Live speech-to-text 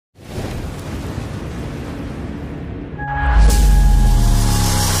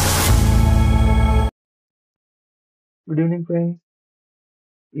Good evening friends.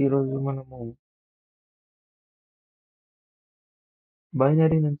 ఈరోజు మనము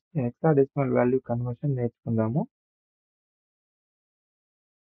binary నుంచి హెక్సాడెసిమల్ వాల్యూ కన్వర్షన్ నేర్చుకుందాము.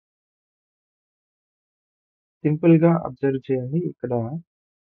 సింపుల్‌గా అబ్జర్వ్ చేయండి. ఇక్కడ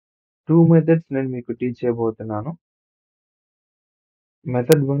 2 మెథడ్స్ నేను మీకు టీచ్ చేయబోతున్నాను.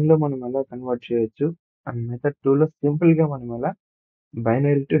 మెథడ్ 1లో మనం ఎలా కన్వర్ట్ చేయొచ్చు అండ్ మెథడ్ 2లో సింపుల్‌గా మనం ఎలా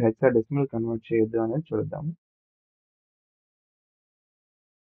బైనరీ టు హెక్సాడెసిమల్ కన్వర్ట్ చేయొద్దు అనేది చూద్దాము.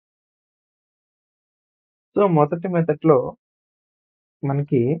 సో, మొదటి మెథడ్‌లో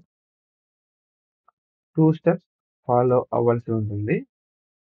మనకి 2 స్టెప్స్ ఫాలో అవ్వాల్సి ఉంటుంది.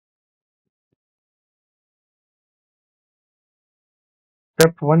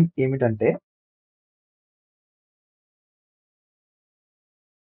 స్టెప్ 1 ఏమిటంటే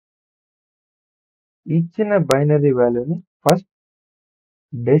ఇచ్చిన బైనరీ వాల్యూని ఫస్ట్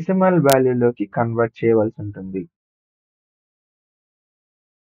డెసిమల్ వాల్యూలోకి కన్వర్ట్ చేయవలసి ఉంటుంది.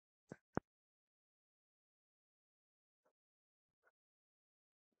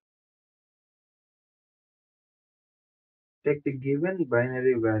 Take the given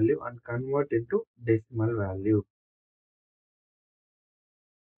binary value and convert into decimal value.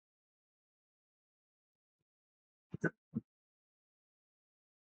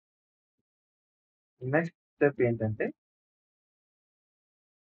 Next step ఏంటంటే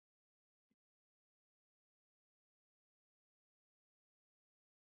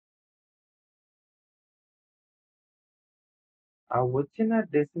ఆ వచ్చిన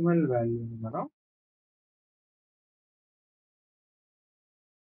డెసిమల్ వాల్యూని మనం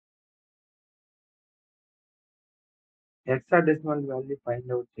హెక్సాడెసిమల్ వాల్యూ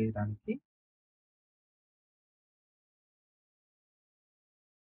ఫైండ్ అవుట్ చేయడానికి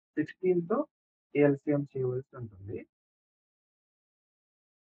 16తో ఎల్సిఎం చేయవలసి ఉంటుంది.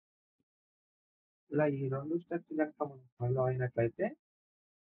 ఇలా ఈ 2 స్టెప్స్ కనుక మనం ఫాలో అయినట్లయితే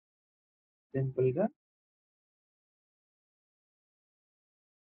సింపుల్‌గా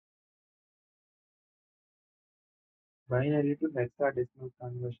బైనరీ టు హెక్సాడెసిమల్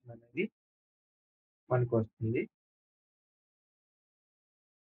కన్వర్షన్ అనేది మనకొస్తుంది.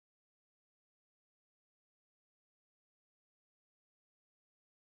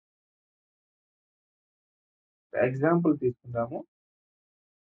 ఎగ్జాంపుల్ తీసుకుందాము.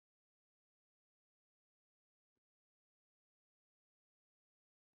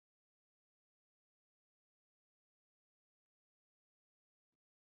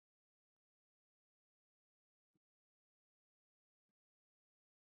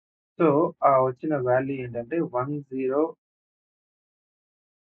 సో, ఆ వచ్చిన వాల్యూ ఏంటంటే 10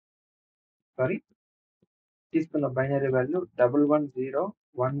 తీసుకున్న బైనరీ వాల్యూ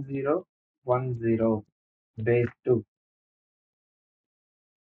 11010110 బేస్ 2.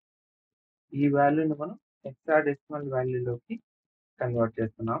 ఈ వాల్యూని మనం హెక్సాడెసిమల్ వాల్యూలోకి కన్వర్ట్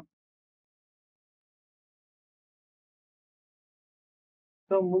చేస్తున్నాం.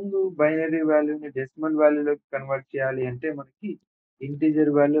 సో, ముందు బైనరీ వాల్యూని డెసిమల్ వాల్యూలోకి కన్వర్ట్ చేయాలి అంటే మనకి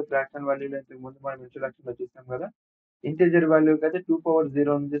ఇంటిజర్ వాల్యూ, ఫ్రాక్షన్ వాల్యూలో ఇంతకు ముందు మనం ఇంట్రొడక్షన్‌లో చూసాం గదా! ఇంటిజర్ వాల్యూకి అయితే 2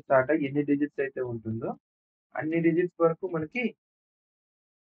 నుంచి స్టార్ట్ అయ్యి ఎన్ని డిజిట్స్ అయితే ఉంటుందో అన్ని డిజిట్స్ వరకు మనకి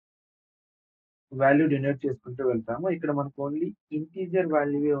వాల్యూ డినోట్ చేసుకుంటూ వెళ్తాము. ఇక్కడ మనకు ఓన్లీ ఇంటిజర్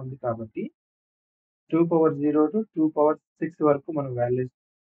వాల్యూయే ఉంది కాబట్టి 2 to 2 వరకు మనం వాల్యూస్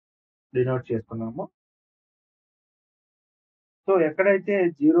డినోట్ చేసుకున్నాము. సో, ఎక్కడైతే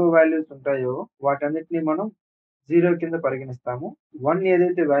 0 వాల్యూస్ ఉంటాయో వాటన్నిటిని మనం 0 కింద పరిగణిస్తాము. 1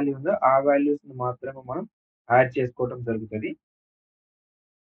 ఏదైతే వాల్యూ ఉందో ఆ వాల్యూస్‌ని మాత్రమే మనం యాడ్ చేసుకోవడం జరుగుతది.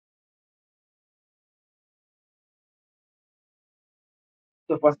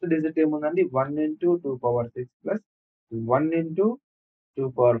 సో, ఫస్ట్ డిజిట్ ఏముందండి 1 into 2 plus 1 into 2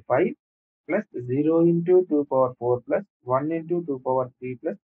 plus 0 into 2 plus 1 into 2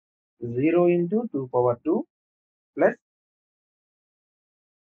 plus 0 into 2 plus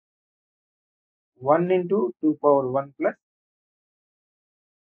 1 into 2 plus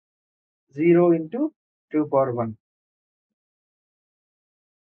 0 into 2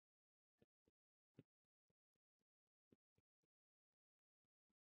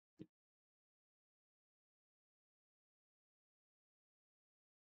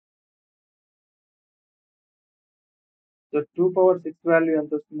 so, 2 value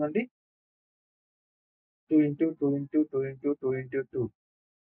ఎంతొస్తుందండి? 2 into 2 into 2 into 2 into 2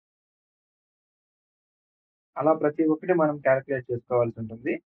 అలా ప్రతి ఒక్కటి మనం కాలిక్యులేట్ చేసుకోవాల్సి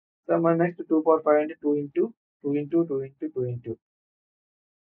ఉంటుంది. సో, మన నెక్స్ట్ 2/5 అంటే 2 into 2 into 2 into 2 into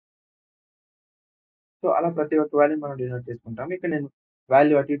so, అలా ప్రతి ఒక్క వాల్యూని మనం డినోట్ చేసుకుంటాం. ఇక్కడ నేను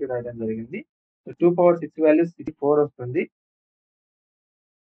వాల్యూ అటు ఇటు రాయడం జరిగింది. సో, 2/6 వాల్యూ 64 వస్తుంది.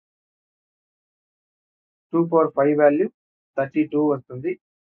 2 పవర్ 5 వాల్యూ 32 వస్తుంది.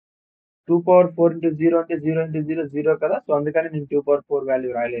 2 పవర్ 4 ఇంటూ 0 అంటే 0 ఇంటూ 0 0 కదా! సో, అందుకని నేను 2 పవర్ 4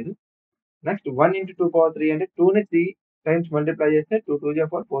 వాల్యూ రాయలేదు. నెక్స్ట్ 1 ఇంటూ 2 పవర్ 3 అంటే 2ని 3 టైమ్స్ మల్టిప్లై చేస్తే 2 2 జా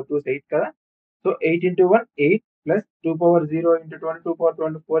 4, 4 2s 8 కదా! So, 8 into 1 8 plus 2 power 0 into 20 2 power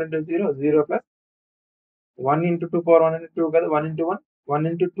 24 into 0 0 plus 1 into 2 power 1 అంటే 2 కదా! 1 ఇంటూ 1 1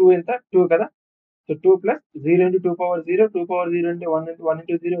 ఇంటూ 2 ఎంత? 2 కదా! So, 2 plus 0 into 2 power 0 2 power 0 అంటే 1 ఇంటూ 1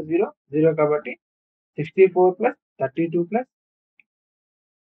 ఇంటూ 0 0 0 కాబట్టి 64 plus 32 plus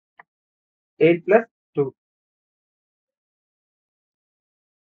 8 plus 2.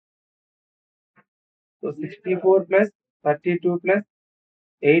 So, 64 plus 32 plus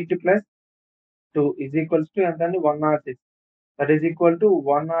 8 plus 2 is equals to ఎంతండి? 106. That is equal to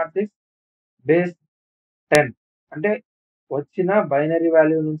 106 base 10. అంటే వచ్చిన binary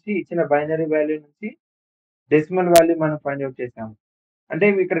value నుంచి ఇచ్చిన బైనరీ వాల్యూ నుంచి డెసిమల్ వాల్యూ మనం ఫైండ్ ఔట్ చేసాము. అంటే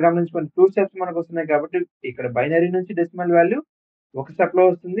ఇక్కడ గమనించుకోండి 2 స్టెప్స్ మనకొస్తున్నాయి కాబట్టి ఇక్కడ బైనరీ నుంచి డెసిమల్ వాల్యూ ఒక స్టెప్‌లో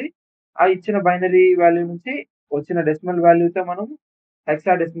వస్తుంది. ఆ ఇచ్చిన బైనరీ వాల్యూ నుంచి వచ్చిన డెసిమల్ వాల్యూతో మనం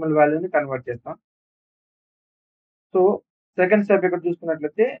హెక్సాడెసిమల్ వాల్యూని కన్వర్ట్ చేస్తాం. సో, సెకండ్ స్టెప్ ఇక్కడ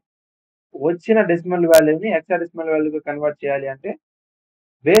చూసుకున్నట్లయితే వచ్చిన డెసిమల్ వాల్యూని హెక్సాడెసిమల్ వాల్యూగా కన్వర్ట్ చేయాలి అంటే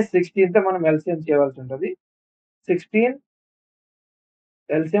బేస్ 16తో మనం ఎల్‌సీఎం చేయవలసుంటది. 16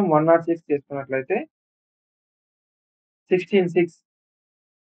 ఎల్‌సీఎం 106 చేసుకున్నట్లయితే 16 6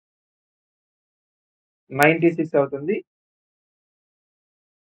 96 అవుతుంది.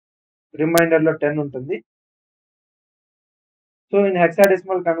 రిమైండర్‌లో 10 ఉంటుంది. సో, ఇన్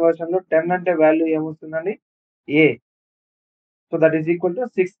హెక్సాడెసిమల్ కన్వర్షన్‌లో 10 అంటే value ఏమొస్తుందండి? A. So, that is equal to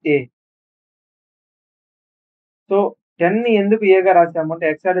 6A. So, 10ని ఎందుకు ఏగా రాసామంటే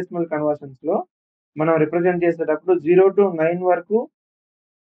హెక్సాడెసిమల్ కన్వర్షన్స్‌లో మనం రిప్రజెంట్ చేసేటప్పుడు 0-9 వరకు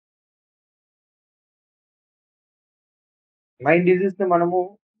 9 డిజిట్స్‌ని మనము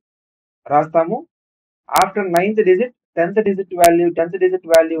రాస్తాము. ఆఫ్టర్ 10th డిజిట్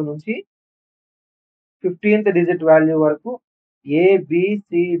వాల్యూ నుంచి 15th డిజిట్ వాల్యూ వరకు ఏ, బి,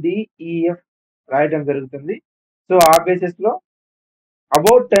 సి, డి, ఈ, ఎఫ్ రాయటం జరుగుతుంది. సో, ఆ బేసిస్‌లో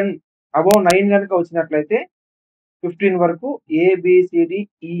అబోవ్ 10 అబోవ్ 9 గనుక వచ్చినట్లయితే 15 వరకు ఏ, బి, సి, డి,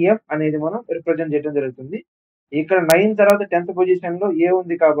 ఈ, ఎఫ్ అనేది మనం రిప్రజెంట్ చేయడం జరుగుతుంది. ఇక్కడ 9 తర్వాత 10th పొజిషన్‌లో ఏ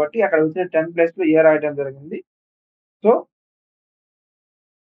ఉంది కాబట్టి అక్కడ వచ్చిన 10 ప్లేస్‌లో ఏ రాయటం జరిగింది. So,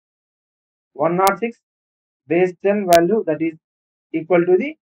 106 base 10 value that is equal to the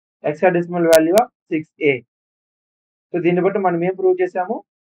hexadecimal value of 6A. So, దీన్ని బట్టి మనం ఏం ప్రూవ్ చేసాము?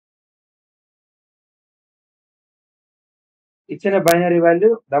 ఇచ్చిన binary value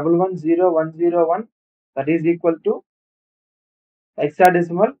 110101 that is equal to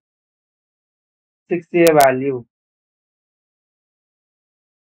hexadecimal 6A value.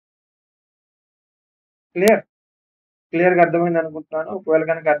 Clear? క్లియర్‌గా అర్థమైంది అనుకుంటున్నాను. ఒకవేళ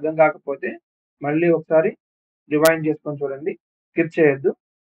గనక అర్థం కాకపోతే మళ్ళీ ఒకసారి రివైండ్ చేసుకొని చూడండి. స్కిప్ చేయొద్దు.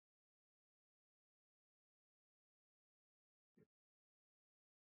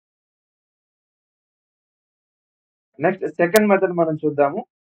 నెక్స్ట్ సెకండ్ మెథడ్ మనం చూద్దాము.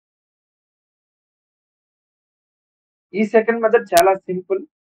 ఈ సెకండ్ మెథడ్ చాలా సింపుల్.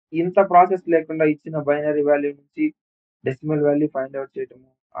 ఇంత ప్రాసెస్ లేకుండా ఇచ్చిన బైనరీ వాల్యూ నుంచి డెసిమల్ వాల్యూ ఫైండ్ ఔట్ చేయటము.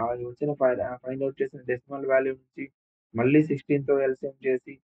 వచ్చిన ఫైండ్ ఔట్ చేసిన డెసిమల్ వాల్యూ నుంచి మళ్ళీ 16తో ఎల్‌సీఎం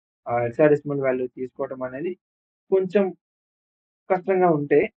చేసి హెక్సాడెసిమల్ వాల్యూ తీసుకోవడం అనేది కొంచెం కష్టంగా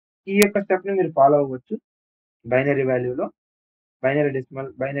ఉంటే ఈ యొక్క స్టెప్‌ని మీరు ఫాలో అవ్వచ్చు. Binary వాల్యూలో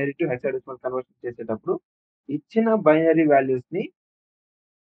binary to hexadecimal conversion చేసేటప్పుడు ఇచ్చిన బైనరీ వాల్యూస్‌ని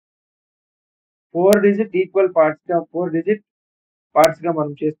 4 డిజిట్ పార్ట్స్‌గా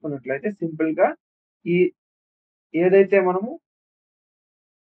మనం చేసుకున్నట్లయితే సింపుల్‌గా ఈ ఏదైతే మనము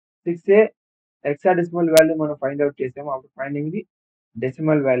 6A హెక్సాడెసిమల్ వాల్యూ మనం ఫైండ్ ఔట్ చేసామో after finding the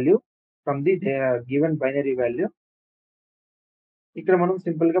decimal value from the given binary value ఇక్కడ మనం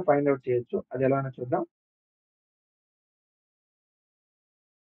సింపుల్‌గా ఫైండ్ ఔట్ చేయొచ్చు. అది ఎలానో చూద్దాం.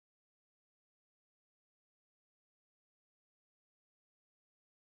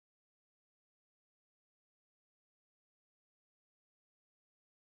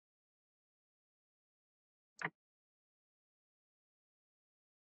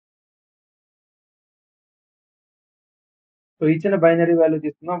 సో, ఇచ్చిన బైనరీ వాల్యూ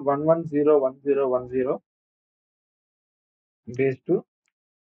తీసుకుందాం 11011010 బేస్ 2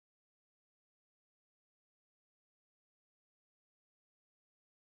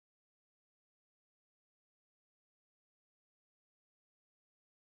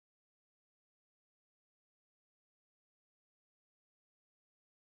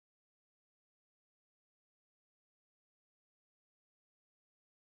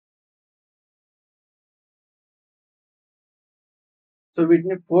 సో,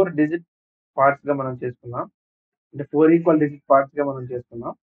 వీటిని 4 డిజిట్ పార్ట్స్‌గా మనం చేసుకున్నాం. అంటే 4 ఈక్వల్ డిజిట్ పార్ట్స్‌గా మనం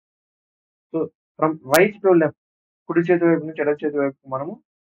చేసుకున్నాం. So, from right to left కుడి చేతి వైపు నుంచి ఎడమ చేతి వైపుకి మనము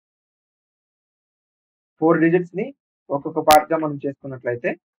 4 డిజిట్స్‌ని ఒక్కొక్క పార్ట్‌గా మనం చేసుకున్నట్లయితే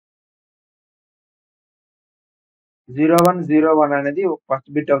 0101 అనేది ఒక ఫస్ట్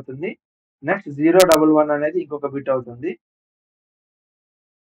బిట్ అవుతుంది. నెక్స్ట్ 011 అనేది ఇంకొక బిట్ అవుతుంది.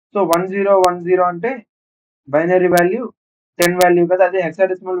 సో, 1010 అంటే బైనరీ వాల్యూ 10 వాల్యూ కదా! అదే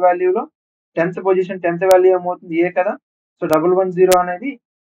హెక్సాడెసిమల్ వాల్యూలో 10థ్ పొజిషన్ 10థ్ వాల్యూ ఏమవుతుంది? ఏ కదా! సో, 110 అనేది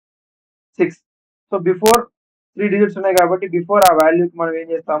 6. సో, బిఫోర్ 3 డిజిట్స్ ఉన్నాయి కాబట్టి బిఫోర్ ఆ వాల్యూకి మనం ఏం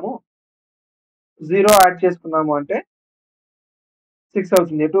చేస్తాము 0 యాడ్ చేసుకున్నాము అంటే 6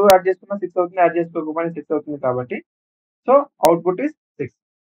 అవుతుంది. ఎటు యాడ్ చేసుకున్నా 6 అవుతుంది. యాడ్ చేసుకోకపోయినా 6 అవుతుంది కాబట్టి సో, అవుట్‌పుట్ ఈస్ 6.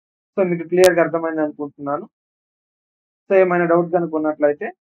 సో, మీకు క్లియర్‌గా అర్థమైంది అనుకుంటున్నాను. సో, ఏమైనా డౌట్ గనుక ఉన్నట్లయితే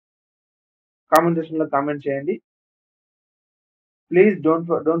కామెంట్ సెక్షన్‌లో కామెంట్ చేయండి. Please don't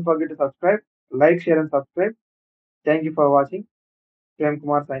forget to subscribe. Like, share and subscribe. Thank you for watching. Prem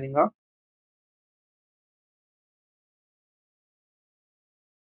Kumar signing off.